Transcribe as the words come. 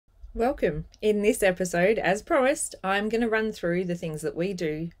Welcome. In this episode, as promised, I'm going to run through the things that we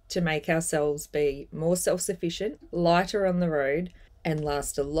do to make ourselves be more self-sufficient, lighter on the road, and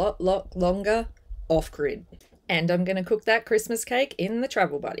last a lot longer off-grid. And I'm going to cook that Christmas cake in the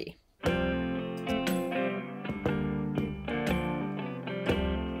Travel Buddy.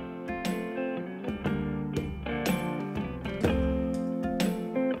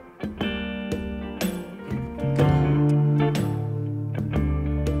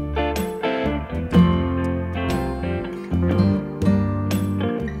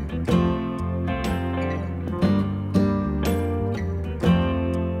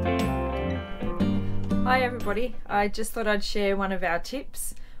 Hi everybody, I just thought I'd share one of our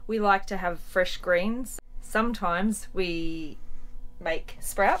tips. We like to have fresh greens. Sometimes we make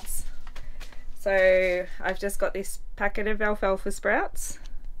sprouts. So I've just got this packet of alfalfa sprouts.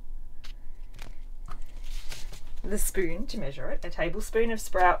 The spoon to measure it, a tablespoon of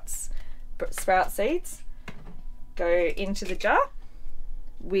sprout seeds, go into the jar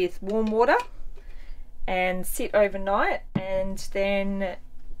with warm water and sit overnight, and then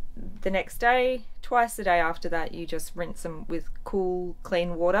the next day, twice a day after that, you just rinse them with cool,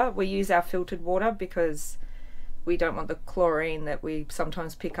 clean water. We use our filtered water because we don't want the chlorine that we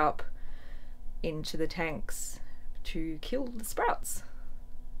sometimes pick up into the tanks to kill the sprouts.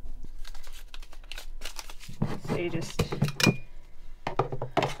 So you just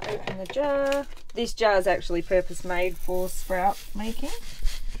open the jar. This jar is actually purpose made for sprout making.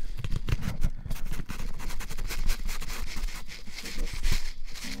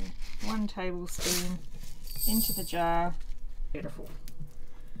 1 tablespoon into the jar. Beautiful.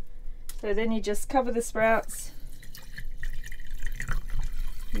 So then you just cover the sprouts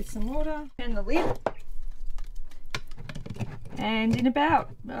with some water and the lid, and in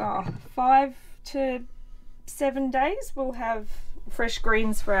about 5 to 7 days we'll have fresh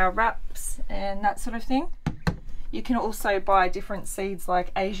greens for our wraps and that sort of thing. You can also buy different seeds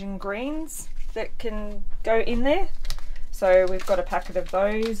like Asian greens that can go in there, so we've got a packet of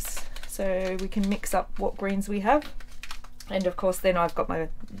those so we can mix up what greens we have. And of course then I've got my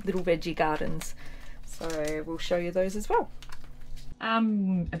little veggie gardens, so we'll show you those as well.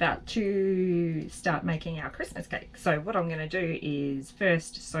 I'm about to start making our Christmas cake. So what I'm going to do is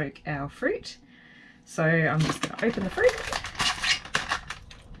first soak our fruit. So I'm just going to open the fruit,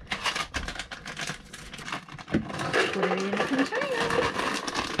 put it in a container,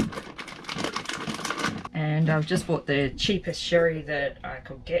 and I've just bought the cheapest sherry that I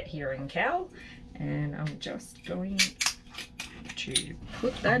could get here in Cal, and I'm just going to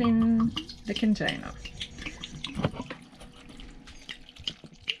put that in the container.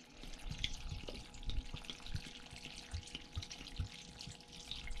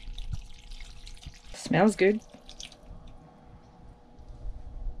 Smells good.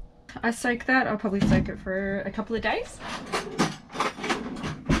 I soak that, I'll probably soak it for a couple of days.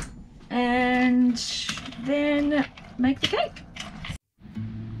 And then make the cake.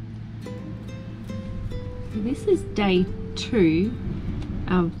 This is day 2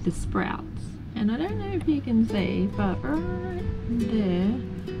 of the sprouts. And I don't know if you can see, but right there,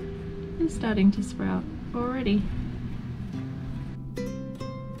 they're starting to sprout already.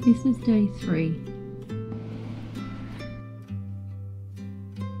 This is day 3.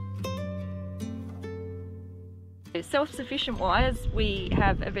 Self-sufficient wise, we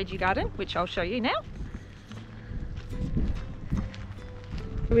have a veggie garden, which I'll show you now.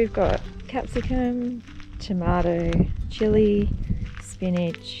 We've got capsicum, tomato, chili,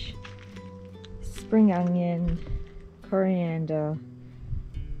 spinach, spring onion, coriander,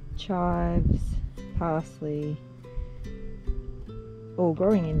 chives, parsley, all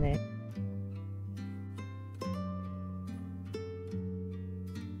growing in there.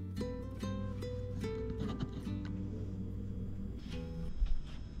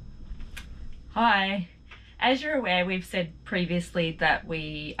 Hi, as you're aware, we've said previously that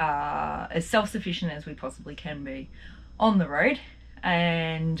we are as self-sufficient as we possibly can be on the road,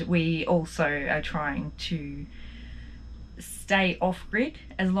 and we also are trying to stay off-grid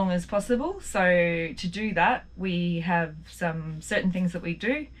as long as possible. So to do that, we have some certain things that we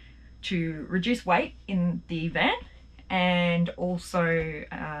do to reduce weight in the van, and also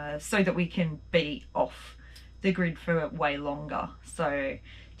so that we can be off the grid for way longer. So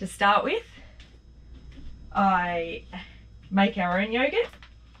to start with, I make our own yogurt.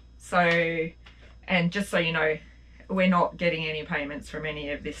 So, and just so you know, we're not getting any payments from any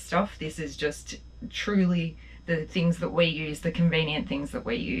of this stuff. This is just truly the things that we use, the convenient things that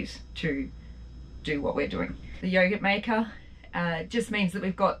we use to do what we're doing. The yogurt maker just means that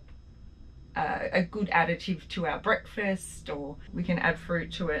we've got a good additive to our breakfast, or we can add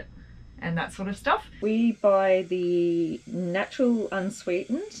fruit to it and that sort of stuff. We buy the natural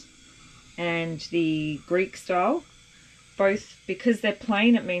unsweetened and the Greek style, both because they're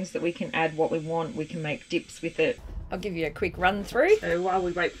plain. It means that we can add what we want. We can make dips with it. I'll give you a quick run through. So while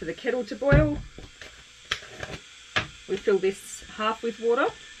we wait for the kettle to boil, we fill this half with water,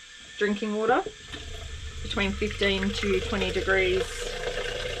 drinking water, between 15 to 20 degrees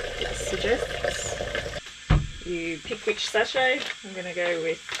it suggests. You pick which sachet. I'm going to go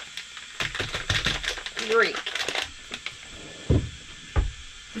with Greek.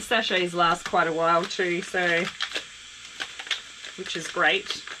 The sachets last quite a while too, so, which is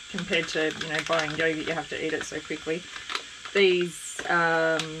great compared to, you know, buying yogurt. You have to eat it so quickly. These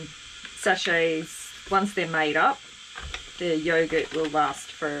sachets, once they're made up, the yogurt will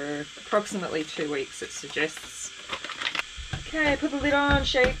last for approximately 2 weeks, it suggests. Okay, put the lid on,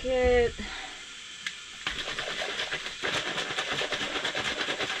 shake it.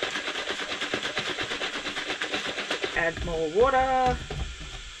 Add more water.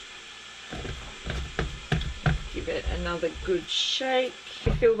 Give it another good shake.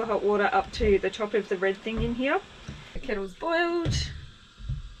 Fill the hot water up to the top of the red thing in here. The kettle's boiled.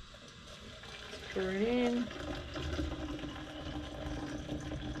 Pour it in.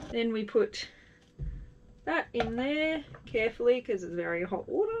 Then we put that in there carefully because it's very hot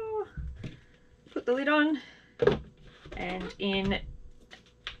water. Put the lid on, and in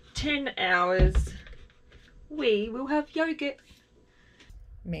 10 hours we will have yogurt.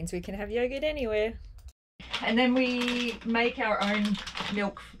 Means we can have yogurt anywhere. And then we make our own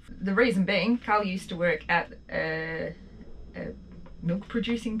milk. The reason being, Carl used to work at a milk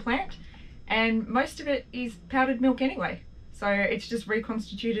producing plant, and most of it is powdered milk anyway. So it's just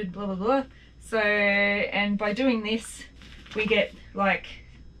reconstituted, blah, blah, blah. So, and by doing this, we get like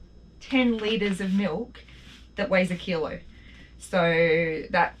 10 litres of milk that weighs a kilo. So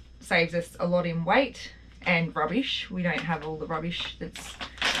that saves us a lot in weight and rubbish. We don't have all the rubbish that's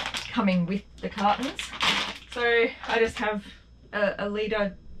coming with the cartons. So I just have a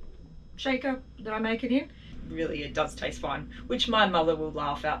litre shaker that I make it in. Really, it does taste fine, which my mother will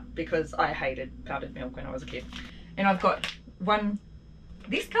laugh at because I hated powdered milk when I was a kid. And I've got one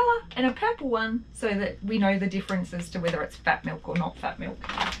this colour and a purple one so that we know the difference as to whether it's fat milk or not fat milk.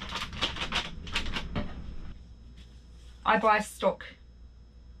 I buy stock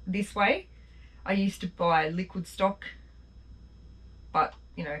this way. I used to buy liquid stock, but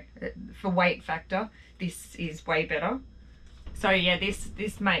you know, for weight factor, this is way better. So yeah,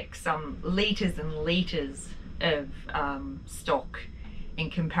 this makes litres and litres of stock in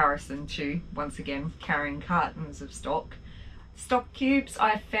comparison to, once again, carrying cartons of stock. Stock cubes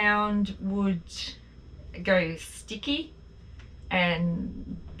I found would go sticky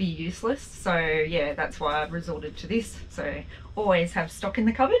and be useless, so yeah, that's why I've resorted to this. So always have stock in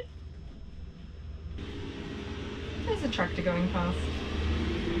the cupboard. There's a tractor going past,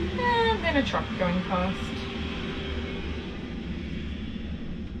 and then a truck going past.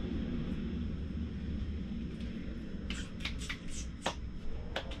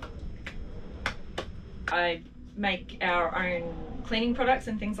 I make our own cleaning products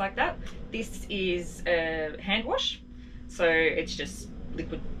and things like that. This is a hand wash, so it's just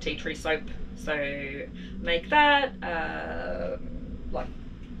liquid tea tree soap. So make that, like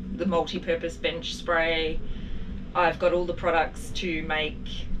the multi-purpose bench spray. I've got all the products to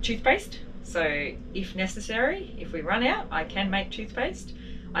make toothpaste, so if necessary, if we run out, I can make toothpaste.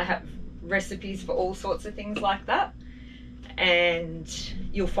 I have recipes for all sorts of things like that, and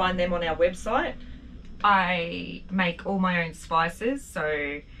you'll find them on our website. I make all my own spices, so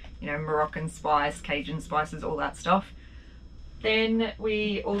you know, Moroccan spice, Cajun spices, all that stuff. Then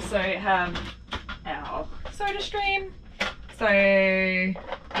we also have our soda stream. So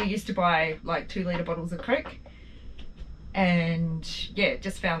we used to buy like 2 litre bottles of Coke, and yeah,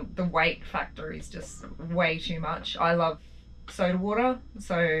 just found the weight factor is just way too much. I love soda water,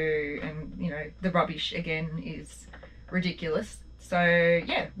 so, and you know, the rubbish again is ridiculous. So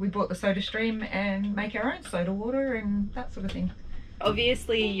yeah, we bought the soda stream and make our own soda water and that sort of thing.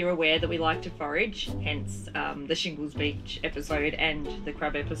 Obviously you're aware that we like to forage, hence the Shingles Beach episode and the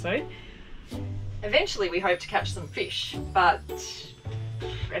crab episode. Eventually we hope to catch some fish, but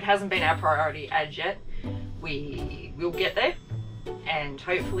it hasn't been our priority as yet. We will get there and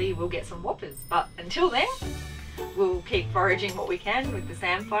hopefully we'll get some whoppers, but until then we'll keep foraging what we can with the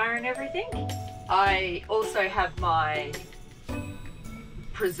samphire and everything. I also have my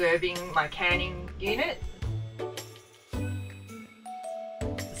preserving, my canning unit.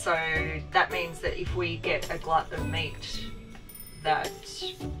 So that means that if we get a glut of meat that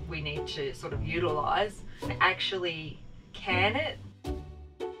we need to sort of utilise, actually can it.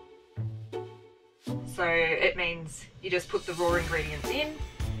 So it means you just put the raw ingredients in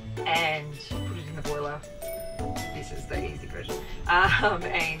and put it in the boiler. This is the easy version.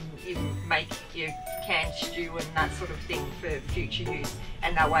 And you make your canned stew and that sort of thing for future use,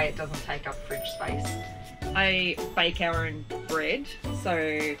 and that way it doesn't take up fridge space. I bake our own bread,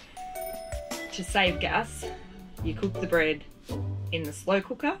 so to save gas, you cook the bread in the slow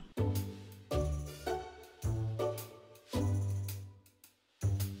cooker.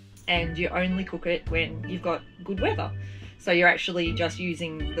 And you only cook it when you've got good weather. So you're actually just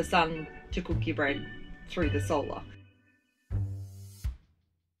using the sun to cook your bread through the solar.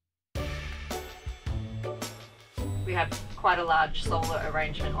 We have quite a large solar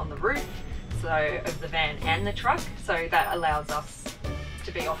arrangement on the roof, so of the van and the truck, so that allows us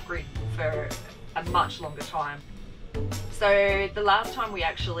to be off-grid for a much longer time. So the last time we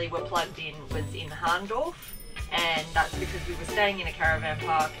actually were plugged in was in Harndorf, and that's because we were staying in a caravan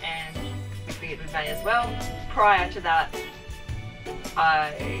park and we figured we may as well. Prior to that,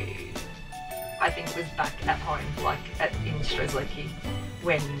 I think it was back at home, like in Strzelecki,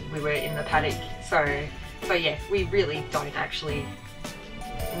 when we were in the paddock. So yeah, we really don't actually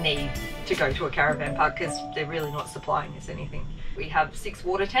need to go to a caravan park because they're really not supplying us anything. We have 6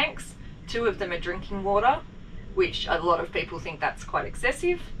 water tanks, 2 of them are drinking water, which a lot of people think that's quite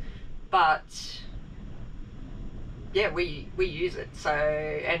excessive, but yeah, we use it. So,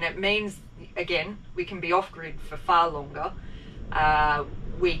 and it means, again, we can be off-grid for far longer.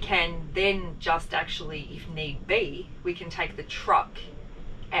 We can then just actually, if need be, we can take the truck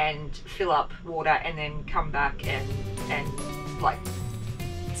and fill up water and then come back and like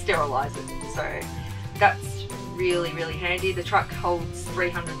sterilize it. So that's really, really handy. The truck holds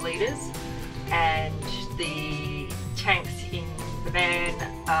 300 litres and the tanks in the van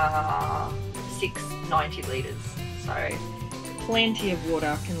are 690 litres. So plenty of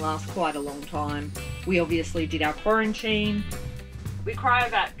water, can last quite a long time. We obviously did our quarantine. We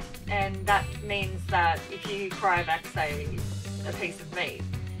cryovac, and that means that if you cryovac, say, a piece of meat,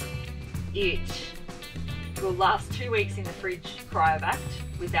 it will last 2 weeks in the fridge cryovac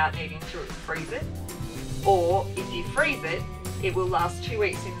without needing to freeze it. Or if you freeze it, it will last 2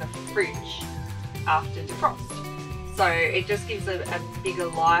 weeks in the fridge after defrost. So it just gives a bigger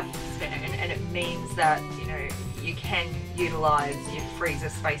lifespan, and it means that, you know, you can utilise your freezer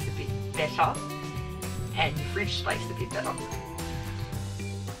space a bit better and your fridge space a bit better.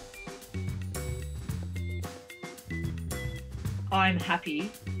 I'm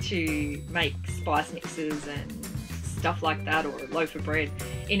happy to make spice mixes and stuff like that, or a loaf of bread,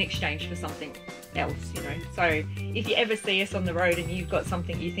 in exchange for something else, you know. So if you ever see us on the road and you've got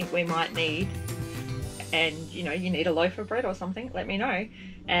something you think we might need, and you know, you need a loaf of bread or something, let me know,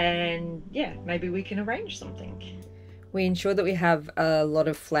 and yeah, maybe we can arrange something. We ensure that we have a lot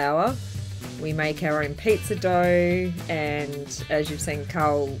of flour. We make our own pizza dough, and as you've seen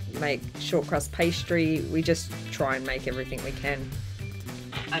Carl make short crust pastry. We just try and make everything we can.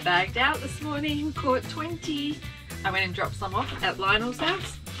 I bagged out this morning, caught 20. I went and dropped some off at Lionel's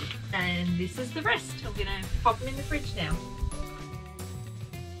house, and this is the rest. I'm gonna pop them in the fridge now.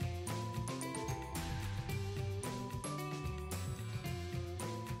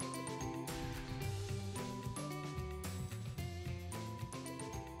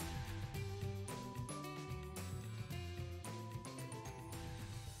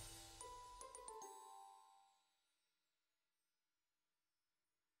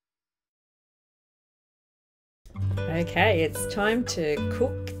 Okay, it's time to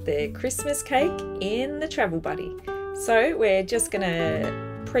cook the Christmas cake in the Travel Buddy. So we're just going to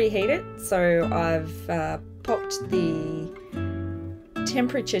preheat it. So I've popped the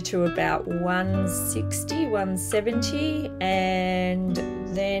temperature to about 160, 170, and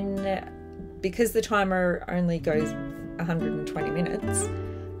then because the timer only goes 120 minutes,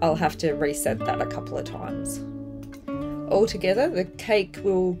 I'll have to reset that a couple of times. Altogether, the cake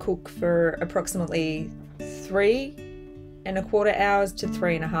will cook for approximately 3¼ hours to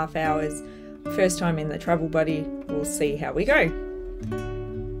 3½ hours. First time in the Travel Buddy, we'll see how we go.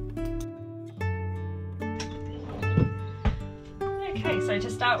 Okay, so to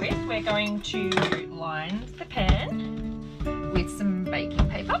start with, we're going to line the pan with some baking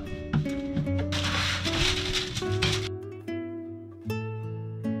paper.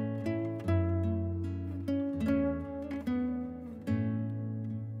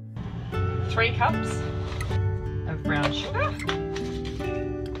 Three cups of brown sugar,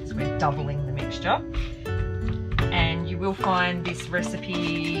 so we're doubling the mixture, and you will find this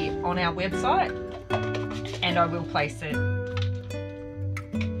recipe on our website, and I will place it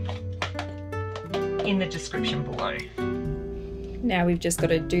in the description below. Now we've just got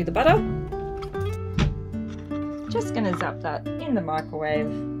to do the butter. Just gonna zap that in the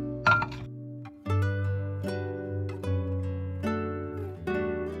microwave.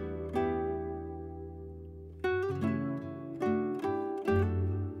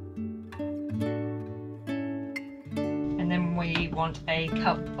 And then we want a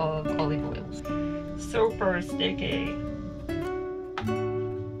cup of olive oil. Super sticky.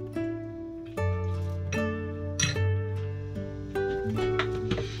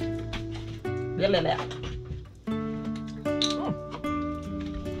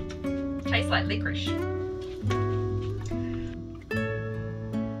 Tastes like licorice.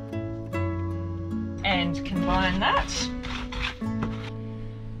 And combine that.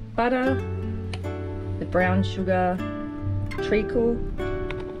 Butter, the brown sugar, treacle,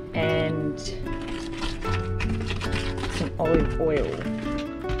 and some olive oil.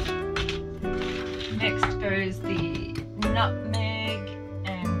 Next goes the nutmeg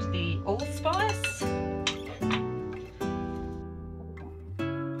and the allspice.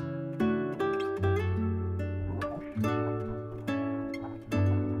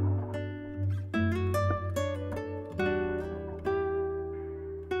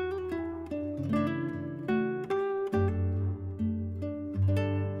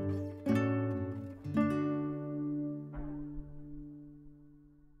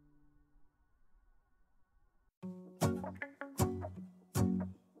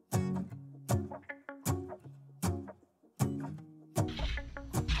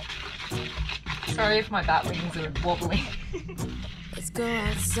 Sorry if my bat wings are wobbly. Let's go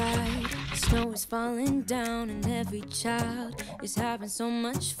outside, the snow is falling down and every child is having so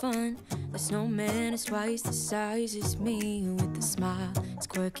much fun. The snowman is twice the size as me with a smile as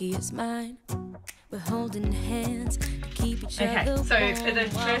quirky as mine. We're holding hands to keep each other warm. Okay, so for the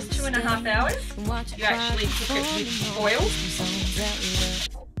first 2.5 hours, you actually cook it with oil.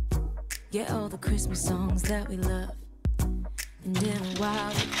 Yeah, all the Christmas songs that we love. And in a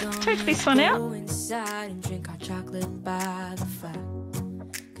while we're gonna take this one out. go inside and drink our chocolate by the fire.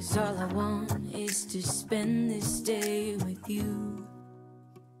 Cause all I want is to spend this day with you.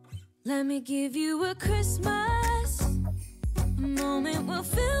 Let me give you a Christmas, a moment we'll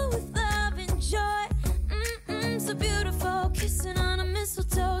fill with love and joy. So beautiful, kissing on a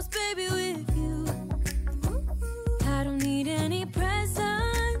mistletoe, baby, with you. I don't need any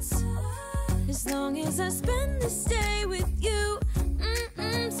presents, as long as I spend this day with you.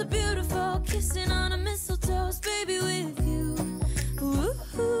 So beautiful, kissing on a mistletoe, baby, with you. Ooh.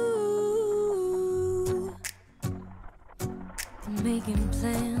 Making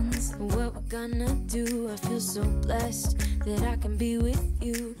plans, what we're gonna do. I feel so blessed that I can be with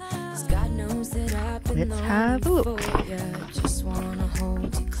you. 'Cause God knows that I've been Let's have a look. for you. Just wanna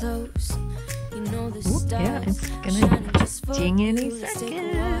hold you close. You know the stars yeah, it's gonna shining just for ding any you. Let's take a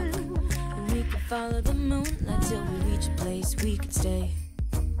second. walk, and we can follow the moonlight till we reach a place we can stay.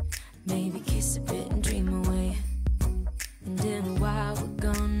 Maybe kiss a bit and dream away. And in a while we're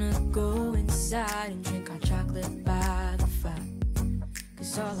gonna go inside and drink our chocolate by the fire.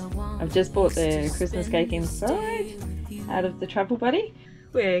 'Cause all I want I've just bought is the to Christmas spend cake this inside day with you. out of the travel buddy.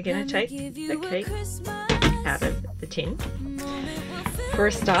 We're going Let to me take give the you a cake Christmas, out of the tin. moment we'll fill For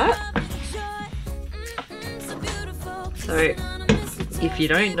a start, with love and joy. So beautiful, so kissing on a mistletoe, if you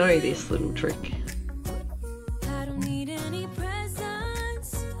don't know this little trick, I don't need any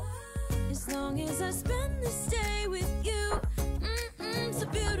presents, as long as I spend this day with you. So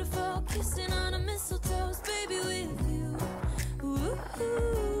beautiful, kissing on a mistletoe, baby, with you. Ooh.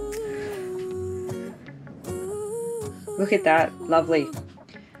 look at that, lovely.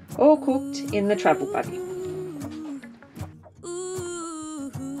 All cooked in the travel buddy.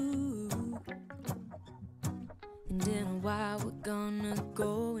 And in a while we're gonna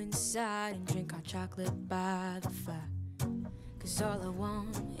go inside and drink our chocolate by the fire. 'Cause all I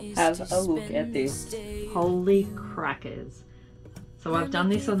want is Have to a look spend at this. day Holy crackers. So I've done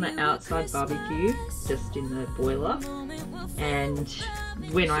this on the outside barbecue, just in the boiler. And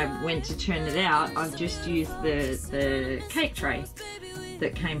when I went to turn it out, I've just used the cake tray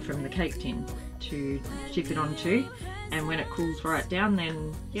that came from the cake tin to chip it onto. And when it cools right down,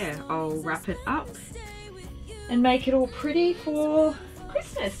 then yeah, I'll wrap it up and make it all pretty for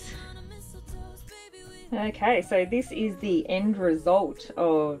Christmas. Okay, so this is the end result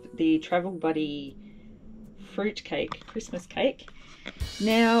of the Travel Buddy fruit cake, Christmas cake.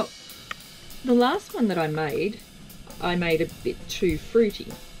 Now, the last one that I made a bit too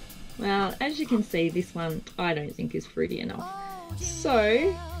fruity. Well, as you can see, this one I don't think is fruity enough.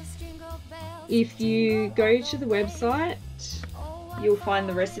 So, if you go to the website, you'll find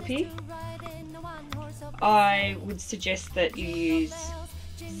the recipe. I would suggest that you use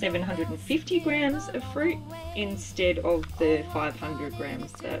 750 grams of fruit instead of the 500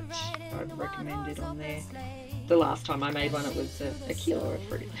 grams that I've recommended on there. The last time I made one, it was a kilo of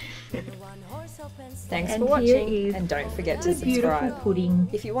fruit. Thanks And for here watching, is and don't forget to the beautiful subscribe. pudding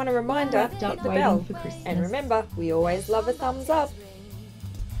If you want a reminder, wrapped up hit the waiting bell. for Christmas. And remember, we always love a thumbs up.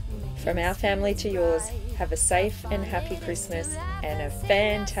 From our family to yours, have a safe and happy Christmas and a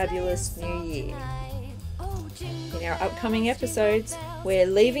fantabulous New Year. In our upcoming episodes, we're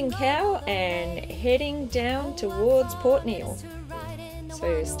leaving Cow and heading down towards Port Neal.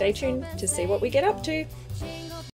 So stay tuned to see what we get up to.